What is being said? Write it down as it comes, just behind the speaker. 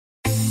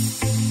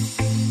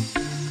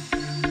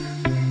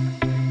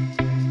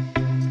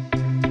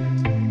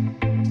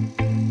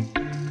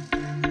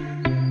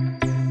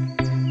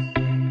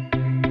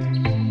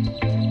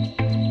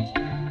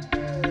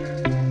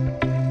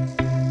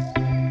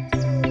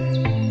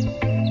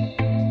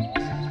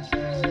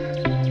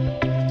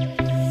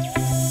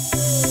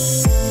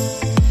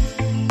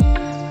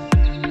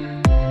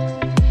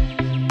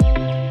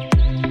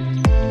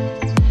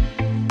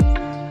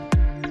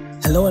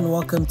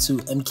welcome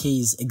to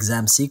MK's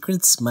Exam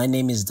Secrets. My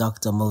name is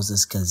Dr.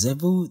 Moses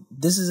Kazevu.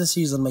 This is a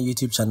series on my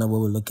YouTube channel where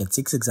we'll look at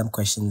 6 exam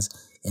questions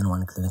in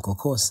one clinical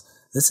course.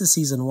 This is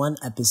Season 1,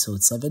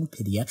 Episode 7,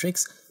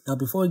 Pediatrics. Now,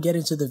 before we get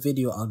into the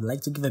video, I'd like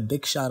to give a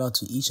big shout out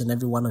to each and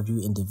every one of you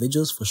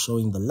individuals for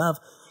showing the love,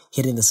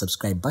 hitting the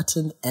subscribe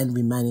button, and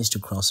we managed to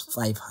cross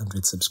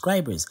 500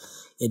 subscribers.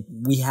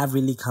 We have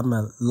really come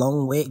a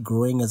long way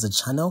growing as a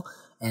channel,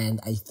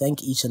 and I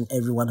thank each and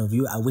every one of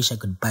you. I wish I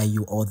could buy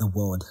you all the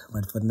world,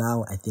 but for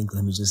now, I think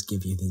let me just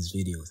give you these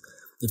videos.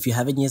 If you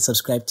haven't yet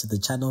subscribed to the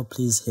channel,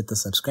 please hit the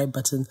subscribe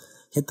button,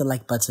 hit the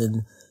like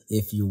button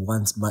if you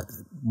want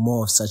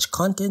more of such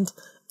content,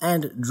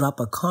 and drop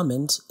a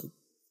comment.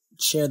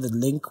 Share the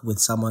link with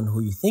someone who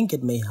you think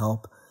it may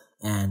help,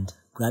 and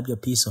grab your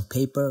piece of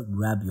paper,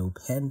 grab your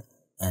pen,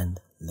 and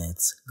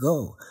let's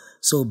go.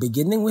 So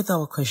beginning with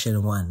our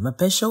question 1,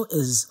 Mapesho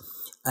is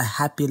a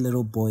happy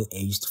little boy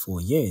aged 4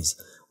 years.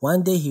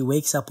 One day he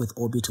wakes up with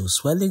orbital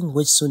swelling,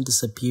 which soon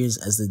disappears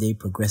as the day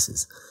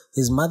progresses.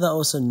 His mother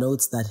also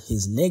notes that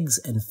his legs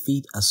and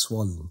feet are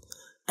swollen,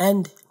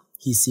 and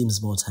he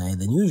seems more tired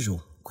than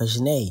usual.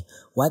 Question A,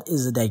 what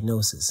is the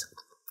diagnosis?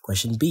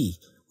 Question B,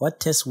 what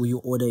tests will you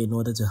order in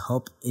order to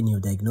help in your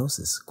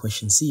diagnosis?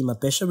 Question C,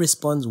 Mapesho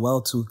responds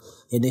well to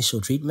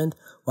initial treatment.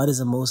 What is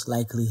the most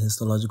likely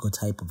histological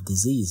type of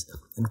disease?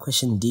 And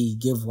question D,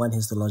 give one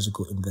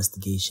histological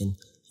investigation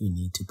you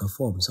need to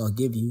perform. So I'll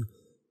give you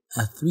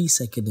a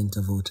 3-second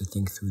interval to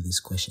think through this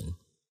question.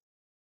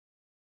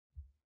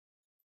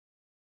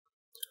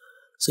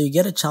 So you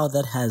get a child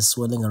that has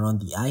swelling around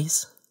the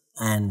eyes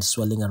and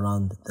swelling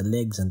around the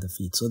legs and the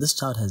feet. So this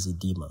child has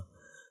edema.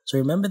 So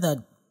remember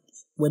that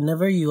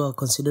whenever you are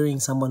considering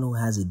someone who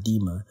has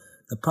edema,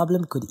 the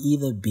problem could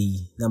either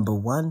be, number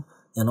one,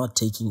 they're not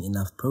taking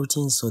enough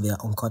proteins, so their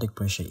oncotic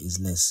pressure is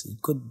less.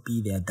 It could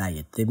be their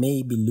diet. They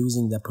may be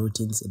losing their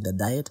proteins in the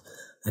diet,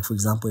 like for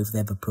example, if they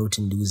have a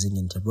protein losing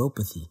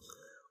enteropathy,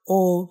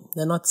 or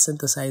they're not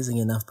synthesizing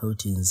enough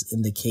proteins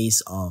in the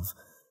case of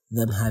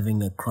them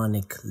having a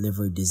chronic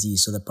liver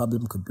disease. So the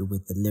problem could be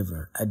with the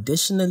liver.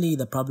 Additionally,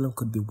 the problem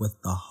could be with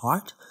the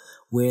heart,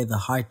 where the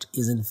heart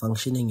isn't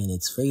functioning and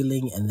it's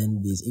failing, and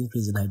then there's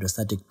increase in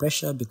hydrostatic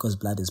pressure because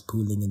blood is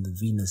pooling in the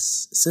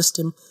venous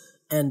system,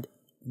 and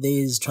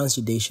there's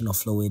transudation of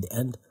fluid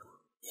and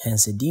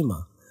hence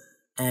edema.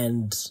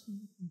 And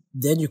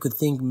then you could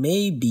think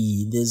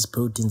maybe these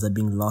proteins are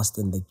being lost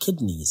in the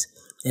kidneys.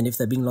 And if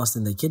they're being lost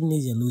in the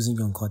kidneys, you're losing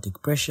your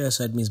oncotic pressure,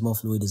 so it means more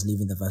fluid is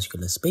leaving the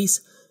vascular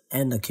space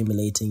and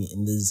accumulating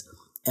in these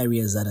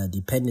areas that are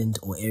dependent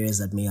or areas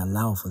that may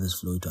allow for this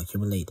fluid to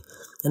accumulate.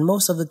 And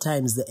most of the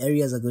times, the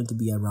areas are going to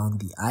be around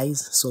the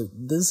eyes. So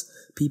these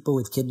people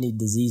with kidney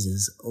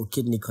diseases or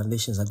kidney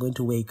conditions are going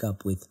to wake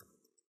up with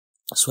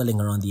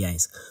swelling around the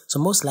eyes. So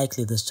most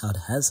likely this child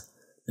has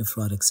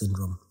nephrotic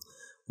syndrome.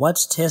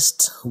 What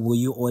test will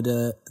you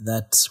order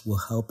that will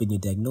help in your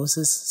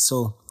diagnosis?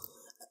 So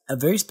a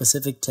very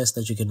specific test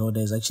that you can order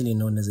is actually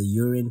known as a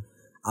urine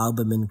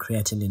albumin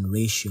creatinine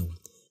ratio.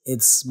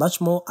 It's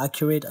much more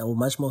accurate or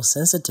much more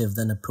sensitive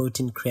than a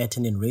protein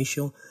creatinine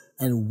ratio,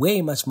 and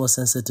way much more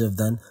sensitive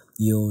than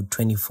your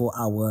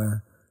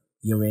 24-hour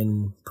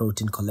urine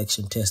protein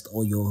collection test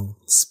or your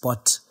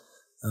spot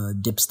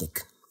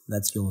dipstick.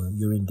 That's your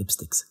urine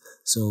dipsticks.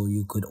 So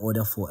you could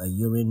order for a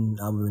urine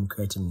albumin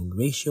creatinine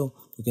ratio.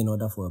 You can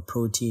order for a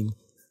protein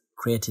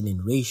creatinine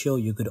ratio.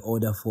 You could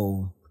order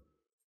for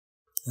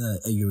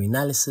a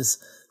urinalysis.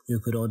 You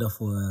could order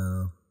for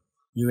a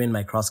urine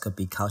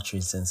microscopy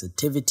culture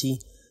sensitivity.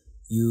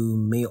 You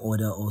may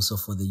order also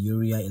for the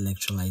urea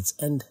electrolytes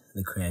and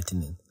the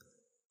creatinine.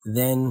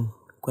 Then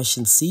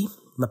question C,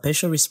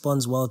 Mapesho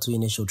responds well to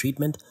initial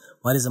treatment.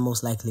 What is the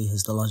most likely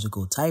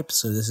histological type?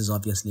 So this is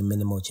obviously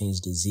minimal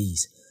change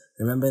disease.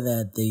 Remember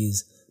that there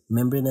is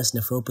membranous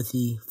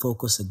nephropathy,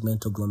 focal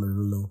segmental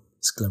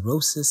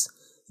glomerulosclerosis.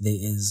 There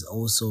is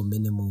also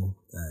minimal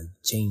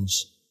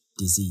change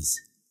disease.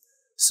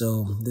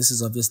 So this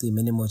is obviously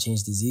minimal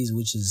change disease,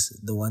 which is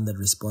the one that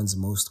responds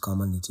most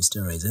commonly to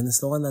steroids. And it's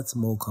the one that's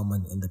more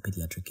common in the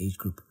pediatric age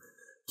group.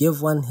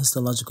 Give one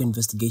histological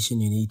investigation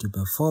you need to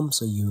perform.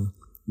 So you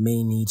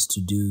may need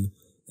to do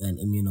an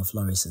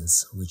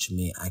immunofluorescence, which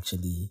may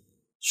actually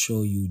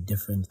show you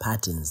different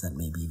patterns that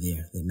may be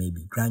there. They may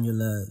be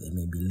granular, they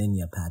may be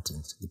linear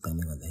patterns,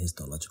 depending on the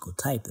histological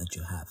type that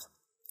you have.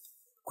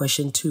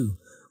 Question 2.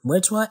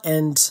 Mwetwa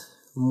and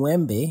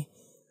Mwembe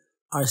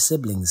are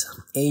siblings,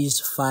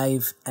 aged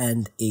 5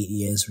 and 8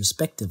 years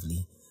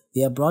respectively.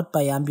 They are brought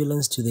by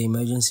ambulance to the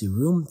emergency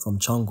room from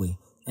Chongwe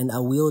and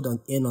are wheeled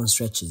in on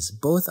stretchers.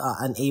 Both are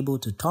unable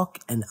to talk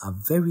and are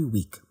very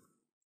weak.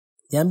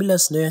 The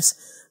ambulance nurse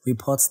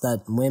reports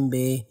that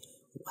Mwembe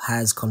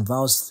has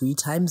convulsed 3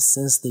 times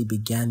since they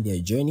began their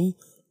journey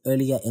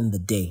earlier in the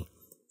day.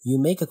 You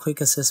make a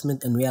quick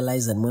assessment and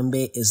realize that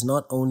Mwembe is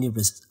not only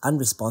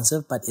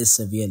unresponsive but is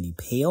severely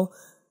pale,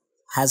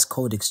 has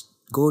cold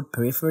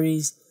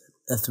peripheries,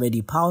 a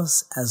thready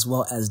pulse, as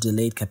well as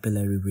delayed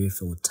capillary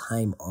refill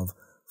time of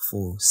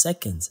 4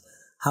 seconds.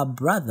 Her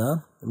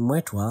brother,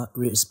 Mwetwa,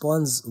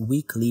 responds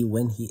weakly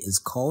when he is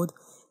called.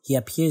 He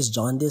appears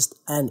jaundiced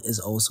and is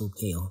also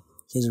pale.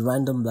 His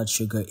random blood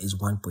sugar is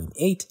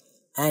 1.8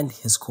 and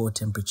his core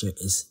temperature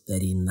is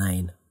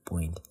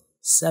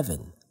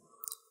 39.7.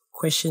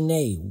 Question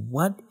A,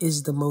 what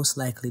is the most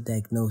likely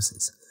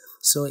diagnosis?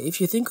 So if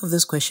you think of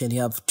this question,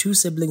 you have two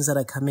siblings that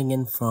are coming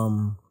in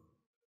from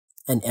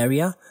an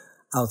area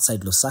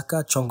outside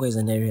Lusaka. Chongwe is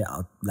an area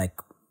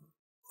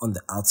on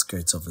the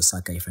outskirts of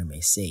Lusaka, if I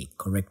may say.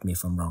 Correct me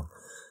if I'm wrong.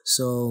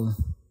 So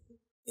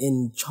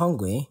in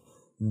Chongwe,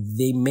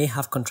 they may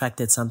have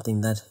contracted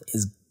something that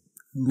is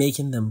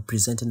making them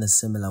present in a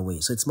similar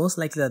way. So it's most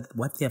likely that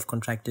what they have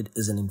contracted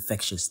is an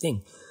infectious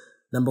thing.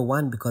 Number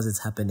one, because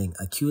it's happening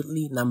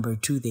acutely. Number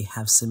two, they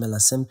have similar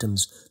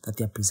symptoms that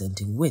they're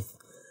presenting with.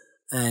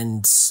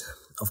 And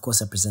of course,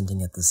 they're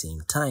presenting at the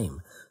same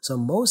time. So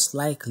most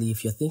likely,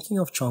 if you're thinking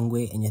of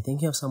Chongwe and you're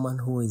thinking of someone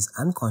who is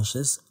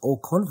unconscious or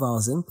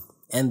convulsing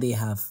and they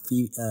have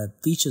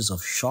features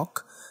of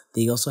shock,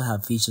 they also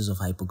have features of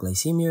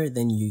hypoglycemia,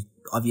 then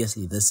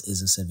obviously this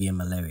is a severe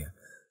malaria.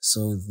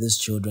 So these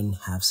children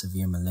have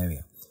severe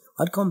malaria.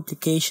 What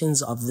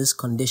complications of this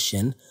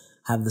condition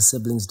have the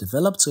siblings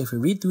developed? So if we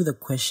read through the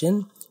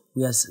question,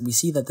 we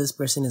see that this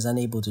person is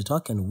unable to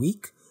talk and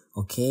weak,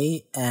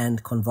 okay,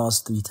 and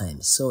convulsed 3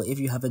 times. So if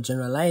you have a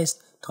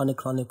generalized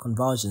tonic-clonic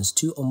convulsions,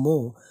 2 or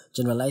more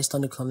generalized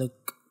tonic-clonic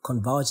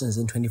convulsions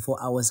in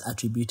 24 hours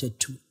attributed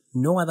to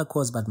no other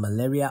cause but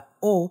malaria,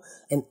 or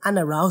an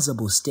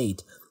unarousable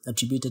state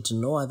attributed to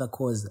no other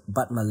cause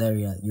but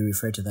malaria, you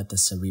refer to that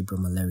as cerebral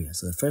malaria.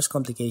 So the first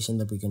complication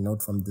that we can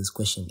note from this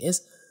question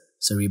is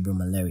cerebral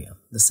malaria.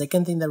 The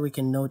second thing that we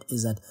can note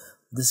is that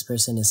this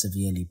person is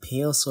severely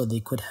pale, so they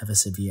could have a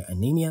severe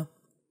anemia.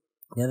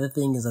 The other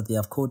thing is that they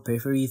have cold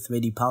periphery,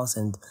 thready pulse,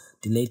 and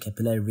delayed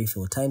capillary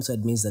refill time, so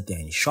it means that they're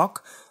in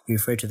shock. You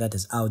refer to that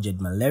as algid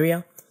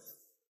malaria.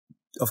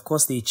 Of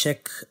course, they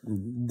check,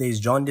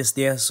 there's jaundice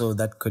there, so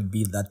that could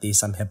be that there's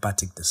some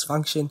hepatic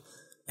dysfunction,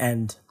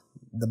 and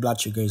the blood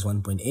sugar is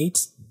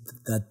 1.8,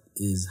 that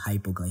is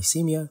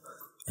hypoglycemia,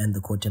 and the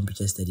core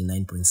temperature is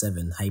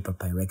 39.7,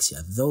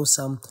 hyperpyrexia. Though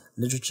some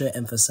literature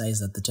emphasize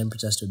that the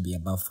temperature should be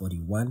above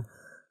 41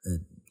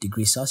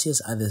 degrees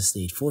Celsius, others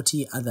state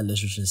 40, other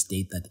literature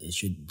state that it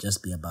should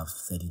just be above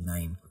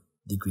 39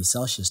 degrees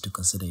Celsius to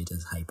consider it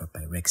as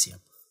hyperpyrexia.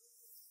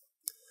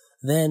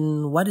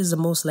 Then, what is the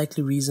most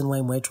likely reason why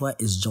Mwetwa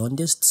is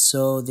jaundiced?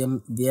 So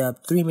there are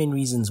 3 main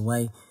reasons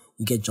why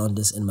you get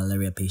jaundice in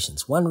malaria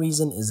patients. One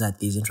reason is that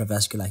there's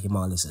intravascular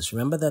hemolysis.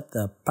 Remember that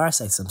the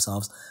parasites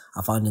themselves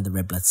are found in the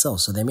red blood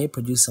cells, so they may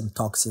produce some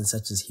toxins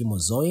such as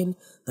hemozoin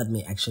that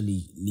may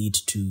actually lead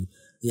to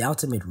the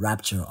ultimate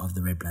rupture of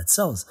the red blood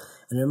cells.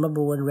 And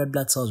remember, when red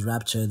blood cells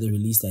rupture, they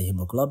release their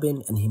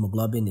hemoglobin, and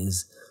hemoglobin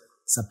is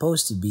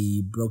supposed to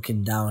be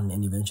broken down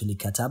and eventually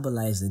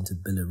catabolized into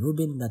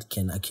bilirubin that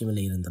can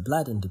accumulate in the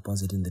blood and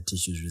deposit in the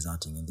tissues,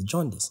 resulting in the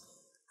jaundice.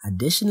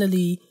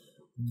 Additionally,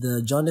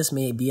 the jaundice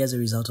may be as a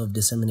result of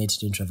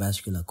disseminated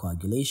intravascular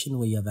coagulation,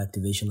 where you have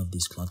activation of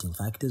these clotting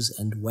factors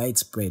and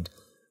widespread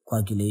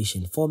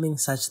coagulation forming,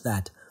 such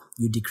that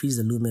you decrease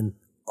the lumen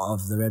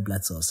of the red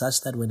blood cells,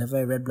 such that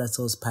whenever a red blood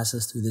cell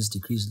passes through this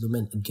decreased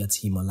lumen, it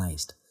gets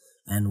hemolyzed.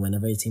 And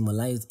whenever it's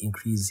hemolyzed,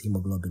 increased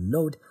hemoglobin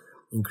load,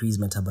 increased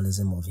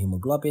metabolism of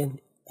hemoglobin,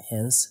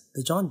 hence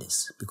the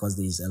jaundice, because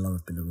there is a lot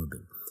of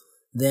bilirubin.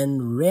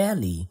 Then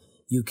rarely,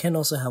 you can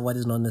also have what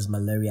is known as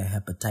malaria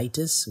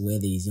hepatitis, where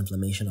there is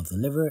inflammation of the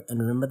liver. And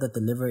remember that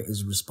the liver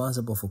is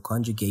responsible for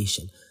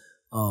conjugation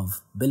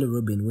of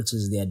bilirubin, which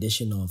is the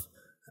addition of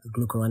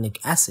glucuronic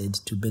acid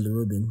to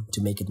bilirubin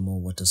to make it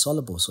more water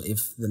soluble. So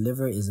if the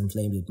liver is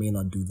inflamed, it may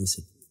not do this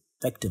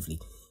effectively,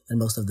 and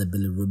most of the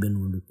bilirubin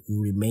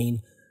will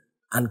remain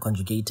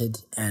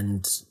unconjugated,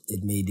 and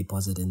it may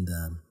deposit in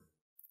the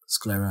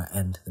sclera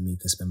and the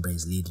mucous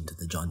membranes, leading to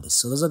the jaundice.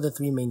 So those are the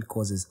 3 main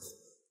causes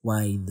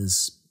why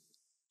this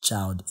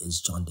child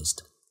is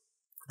jaundiced.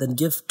 Then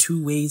give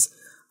 2 ways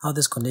how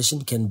this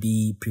condition can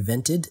be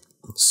prevented.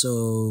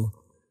 So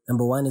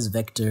number 1 is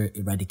vector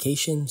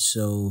eradication.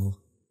 So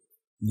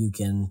you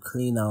can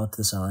clean out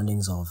the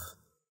surroundings of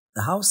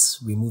the house,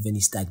 remove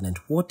any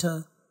stagnant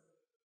water,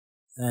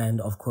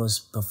 and of course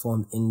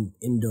perform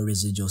indoor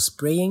residual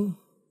spraying.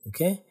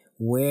 Okay,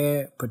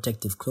 wear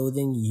protective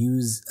clothing,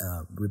 use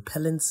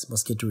repellents,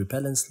 mosquito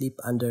repellents, sleep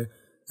under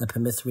a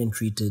permethrin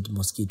treated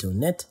mosquito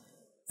net,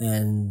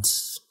 and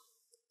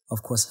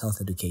of course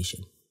health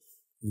education.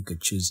 You could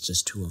choose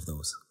just 2 of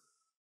those.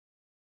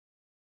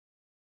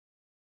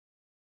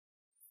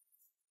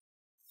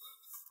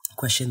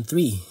 Question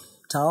 3.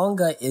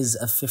 Taonga is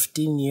a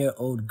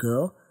 15-year-old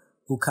girl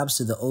who comes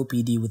to the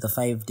OPD with a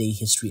 5-day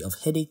history of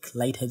headache,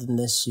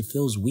 lightheadedness. She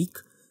feels weak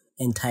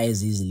and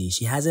tires easily.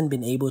 She hasn't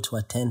been able to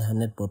attend her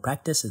netball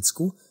practice at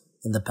school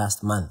in the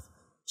past month.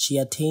 She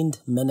attained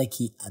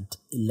menarche at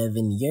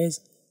 11 years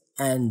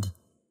and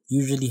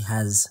usually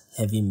has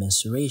heavy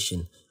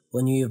menstruation.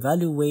 When you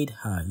evaluate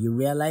her, you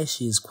realize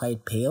she is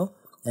quite pale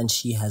and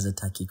she has a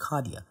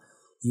tachycardia.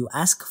 You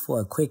ask for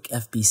a quick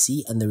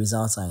FBC and the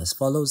results are as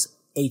follows: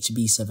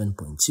 HB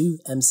 7.2,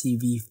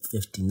 MCV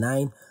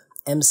 59,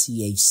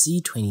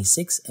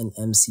 MCHC26 and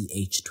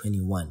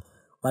MCH21.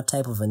 What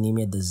type of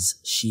anemia does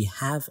she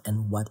have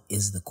and what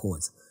is the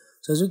cause?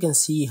 So as you can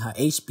see, her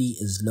HB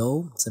is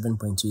low,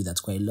 7.2,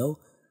 that's quite low.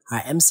 Her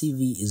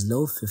MCV is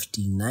low,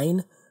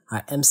 59.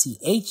 Her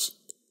MCHC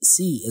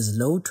is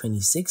low,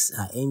 26.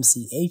 Her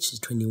MCH is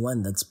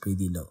 21, that's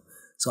pretty low.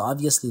 So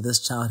obviously this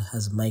child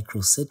has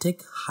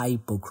microcytic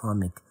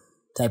hypochromic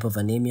type of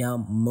anemia,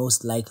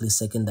 most likely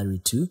secondary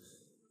to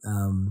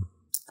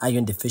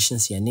iron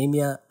deficiency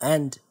anemia,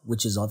 and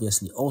which is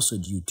obviously also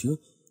due to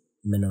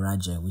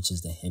menorrhagia, which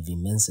is the heavy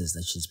menses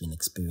that she's been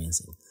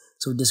experiencing.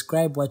 So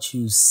describe what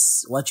you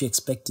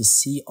expect to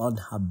see on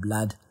her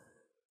blood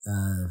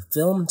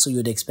film. So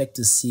you'd expect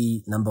to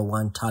see, number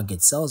one,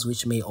 target cells,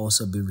 which may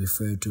also be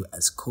referred to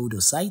as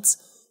codocytes.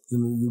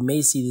 You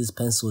may see these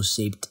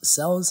pencil-shaped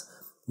cells,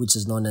 which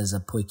is known as a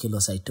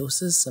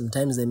poikilocytosis.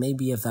 Sometimes there may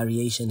be a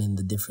variation in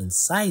the different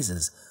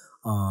sizes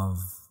of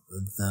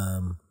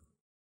the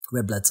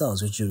red blood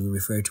cells, which you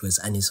refer to as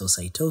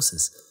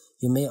anisocytosis.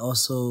 You may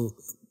also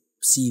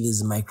see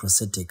these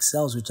microcytic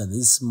cells, which are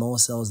these small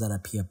cells that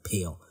appear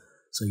pale.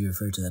 So you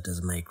refer to that as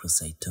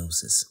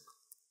microcytosis.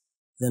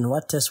 Then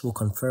what test will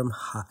confirm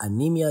her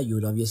anemia? You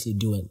would obviously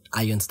do an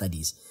iron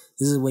studies.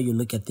 This is where you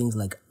look at things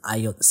like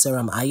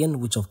serum iron,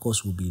 which of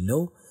course will be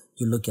low.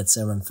 You look at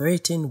serum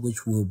ferritin,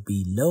 which will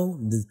be low.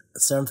 The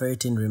serum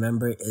ferritin,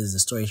 remember, is the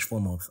storage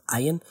form of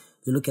iron.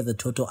 You look at the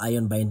total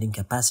iron binding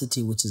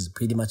capacity, which is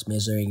pretty much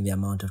measuring the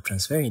amount of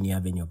transferrin you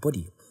have in your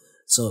body.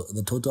 So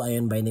the total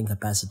iron binding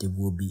capacity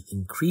will be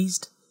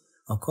increased,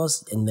 of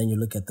course, and then you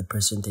look at the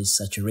percentage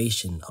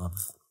saturation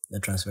of the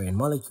transferrin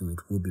molecule, it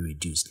will be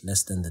reduced,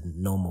 less than the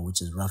normal,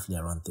 which is roughly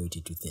around 30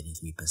 to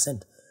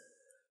 33%.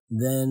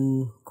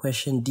 Then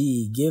question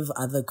D, give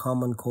other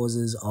common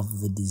causes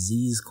of the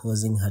disease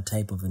causing her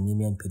type of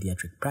anemia in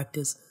pediatric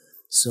practice.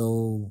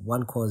 So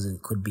one cause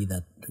it could be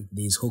that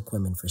there's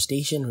hookworm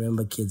infestation.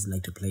 Remember, kids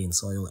like to play in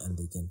soil and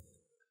they can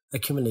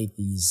accumulate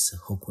these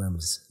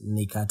hookworms,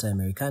 Nicata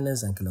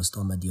americanus and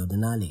Ankylostoma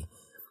duodenale.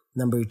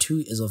 Number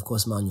 2 is, of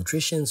course,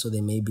 malnutrition. So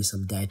there may be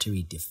some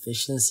dietary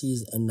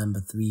deficiencies. And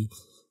number 3,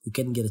 you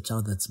can get a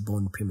child that's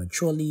born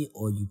prematurely,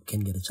 or you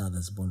can get a child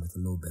that's born with a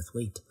low birth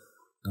weight.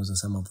 Those are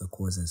some of the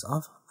causes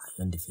of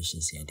iron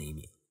deficiency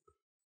anemia.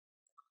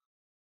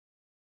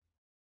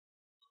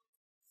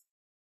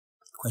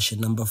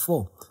 Question number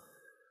 4.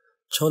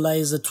 Chola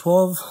is a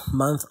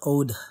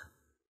 12-month-old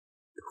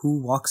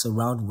who walks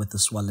around with a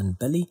swollen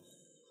belly.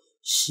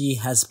 She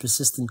has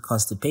persistent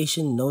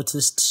constipation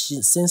noticed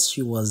since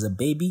she was a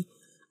baby,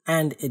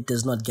 and it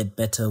does not get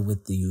better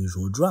with the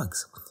usual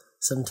drugs.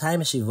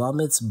 Sometimes she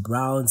vomits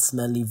brown,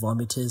 smelly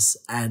vomitus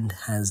and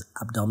has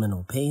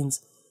abdominal pains.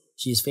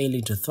 She is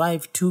failing to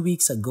thrive. 2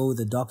 weeks ago,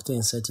 the doctor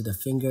inserted a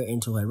finger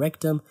into her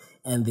rectum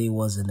and there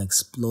was an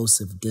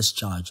explosive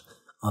discharge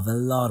of a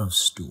lot of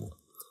stool.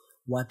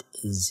 What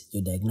is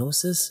your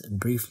diagnosis?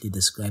 Briefly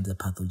describe the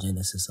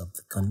pathogenesis of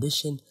the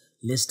condition.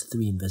 List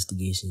 3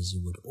 investigations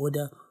you would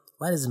order.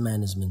 What is the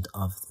management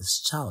of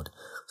this child?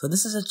 So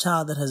this is a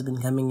child that has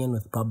been coming in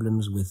with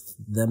problems with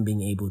them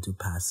being able to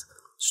pass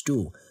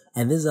stool.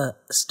 And these are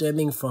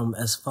stemming from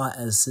as far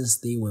as since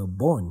they were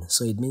born.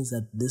 So it means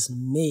that this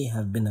may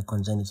have been a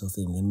congenital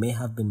thing. They may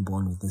have been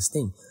born with this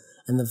thing.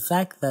 And the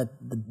fact that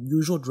the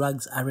usual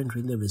drugs aren't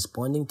really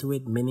responding to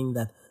it, meaning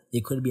that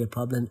there could be a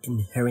problem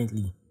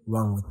inherently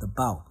wrong with the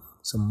bowel.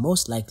 So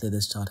most likely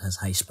this child has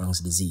Hirschsprung's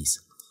disease.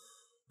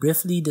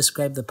 Briefly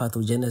describe the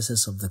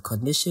pathogenesis of the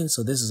condition.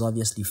 So this is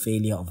obviously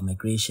failure of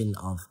migration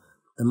of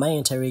the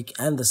myenteric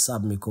and the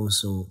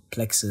submucosal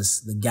plexus,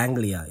 the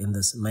ganglia in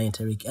this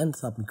myenteric and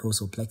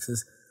submucosal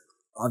plexus,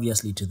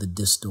 obviously to the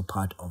distal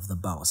part of the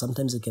bowel.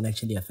 Sometimes it can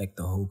actually affect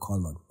the whole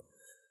colon.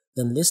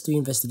 Then list 3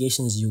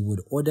 investigations you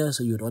would order.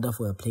 So you would order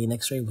for a plain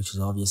x-ray, which is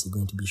obviously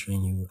going to be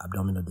showing you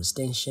abdominal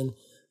distension.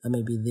 That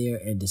may be there,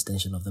 and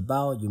distension of the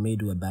bowel. You may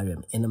do a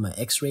barium enema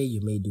x-ray. You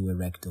may do a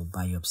rectal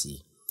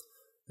biopsy.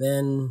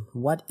 Then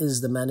what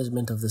is the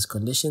management of this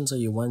condition? So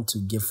you want to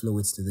give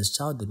fluids to this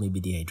child. They may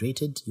be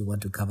dehydrated. You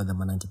want to cover them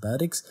on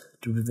antibiotics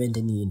to prevent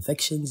any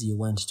infections. You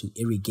want to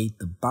irrigate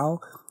the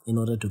bowel in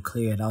order to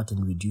clear it out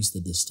and reduce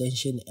the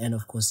distension. And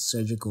of course,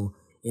 surgical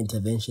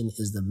intervention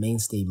is the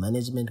mainstay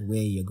management,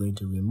 where you're going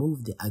to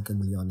remove the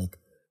aganglionic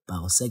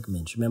bowel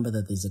segment. Remember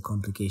that there's a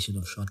complication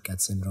of shortcut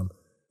syndrome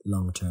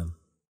long term.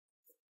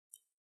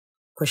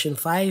 Question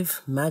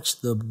 5, match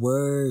the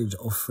word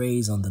or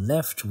phrase on the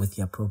left with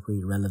the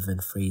appropriate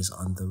relevant phrase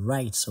on the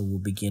right. So we'll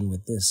begin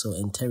with this. So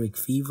enteric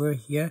fever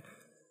here.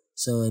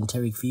 So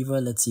enteric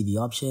fever, let's see the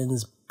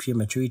options.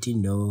 Prematurity,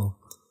 no,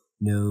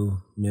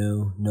 no,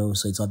 no, no.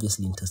 So it's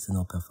obviously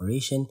intestinal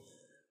perforation.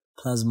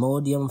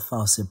 Plasmodium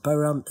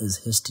falciparum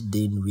is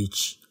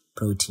histidine-rich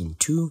protein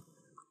 2.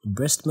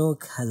 Breast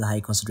milk has a high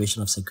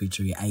concentration of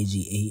secretory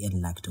IgA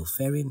and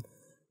lactoferrin.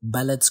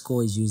 Ballot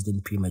score is used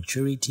in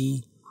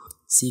prematurity.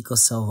 Sickle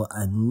cell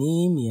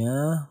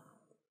anemia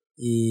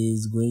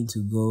is going to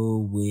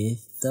go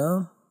with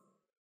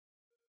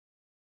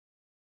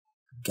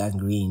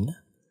gangrene.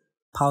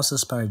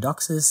 Pausus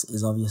paradoxus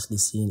is obviously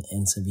seen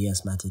in severe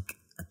asthmatic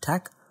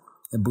attack.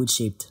 A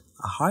boot-shaped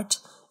a heart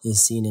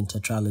is seen in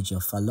tetralogy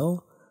of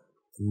Fallot.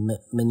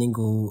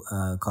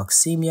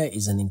 Meningococcemia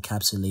is an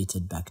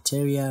encapsulated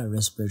bacteria.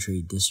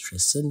 Respiratory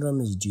distress syndrome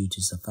is due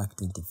to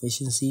surfactant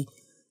deficiency,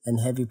 and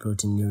heavy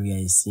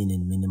proteinuria is seen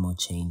in minimal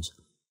change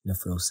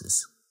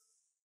nephrosis.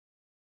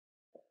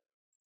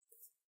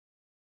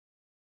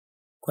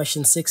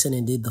 Question 6, and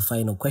indeed the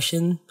final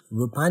question.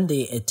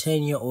 Rupande, a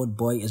 10-year-old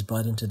boy, is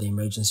brought into the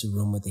emergency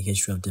room with a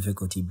history of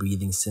difficulty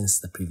breathing since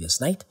the previous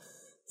night.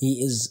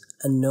 He is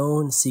a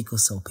known sickle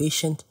cell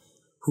patient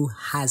who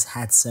has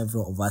had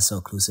several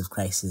vaso-occlusive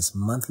crises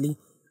monthly.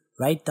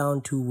 Write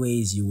down 2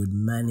 ways you would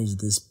manage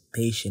this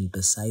patient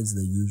besides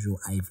the usual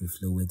IV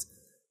fluids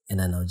and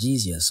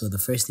analgesia. So the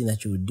first thing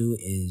that you would do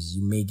is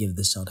you may give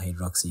this child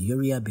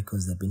hydroxyurea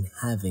because they've been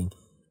having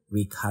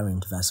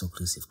recurrent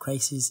vaso-occlusive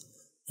crises.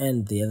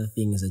 And the other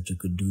thing is that you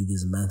could do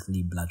these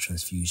monthly blood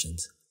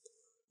transfusions.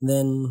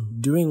 Then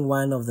during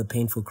one of the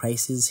painful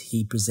crises,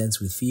 he presents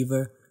with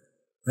fever,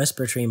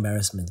 respiratory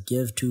embarrassment.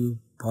 Give 2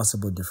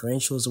 possible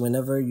differentials.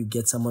 Whenever you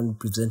get someone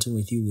presenting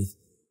with you with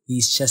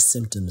these chest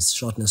symptoms,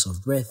 shortness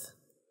of breath,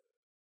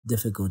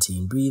 difficulty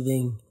in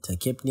breathing,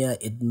 tachypnea,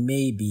 it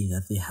may be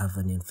that they have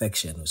an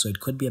infection. So it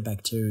could be a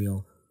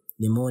bacterial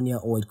pneumonia,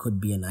 or it could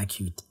be an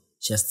acute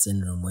chest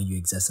syndrome where you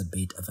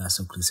exacerbate a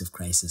vaso-occlusive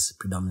crisis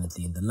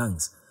predominantly in the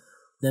lungs.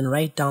 Then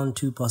write down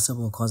 2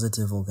 possible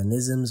causative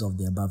organisms of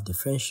the above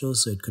differentials.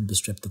 So it could be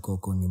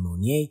Streptococcus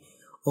pneumoniae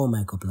or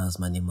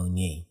Mycoplasma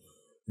pneumoniae.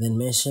 Then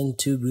mention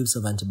 2 groups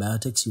of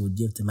antibiotics you would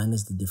give to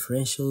manage the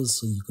differentials.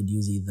 So you could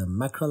use either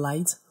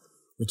macrolides,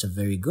 which are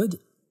very good,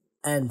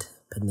 and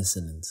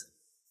penicillins.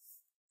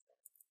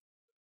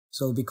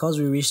 So because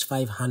we reached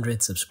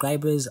 500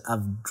 subscribers,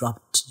 I've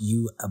dropped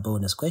you a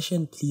bonus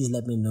question. Please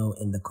let me know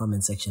in the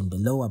comment section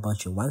below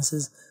about your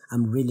answers.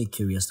 I'm really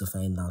curious to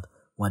find out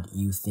what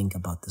you think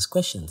about this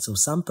question. So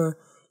Samper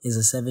is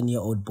a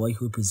 7-year-old boy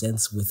who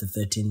presents with a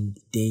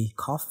 13-day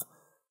cough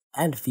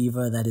and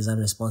fever that is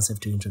unresponsive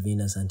to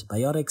intravenous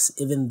antibiotics.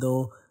 Even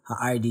though her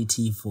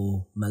RDT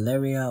for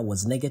malaria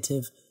was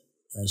negative,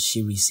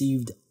 she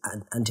received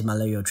an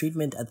anti-malarial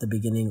treatment at the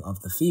beginning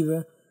of the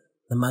fever.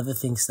 The mother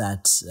thinks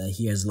that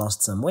he has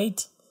lost some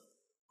weight.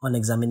 On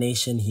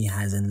examination, he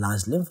has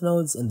enlarged lymph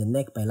nodes in the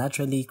neck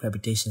bilaterally,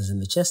 crepitations in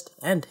the chest,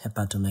 and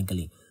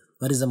hepatomegaly.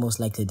 What is the most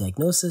likely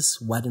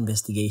diagnosis? What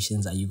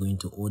investigations are you going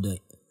to order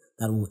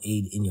that will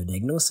aid in your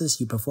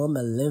diagnosis? You perform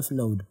a lymph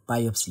node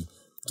biopsy.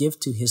 Give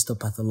to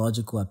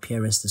histopathological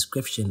appearance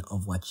description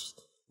of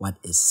what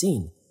is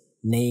seen.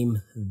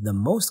 Name the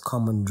most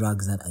common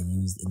drugs that are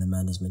used in the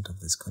management of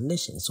this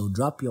condition. So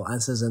drop your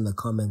answers in the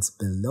comments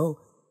below,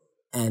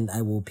 and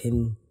I will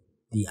pin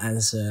the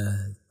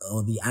answer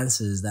or the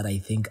answers that I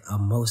think are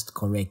most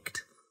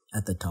correct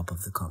at the top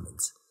of the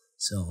comments.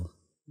 So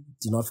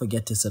do not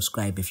forget to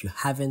subscribe if you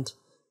haven't.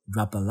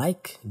 Drop a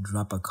like,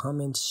 drop a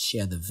comment,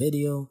 share the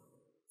video.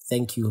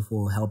 Thank you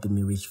for helping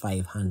me reach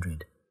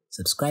 500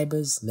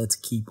 subscribers. Let's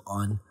keep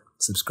on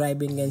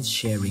subscribing and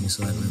sharing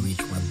so that we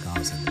reach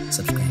 1,000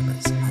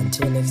 subscribers.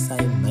 Until next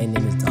time, my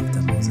name is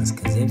Dr. Moses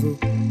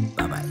Kazevu.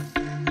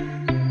 Bye-bye.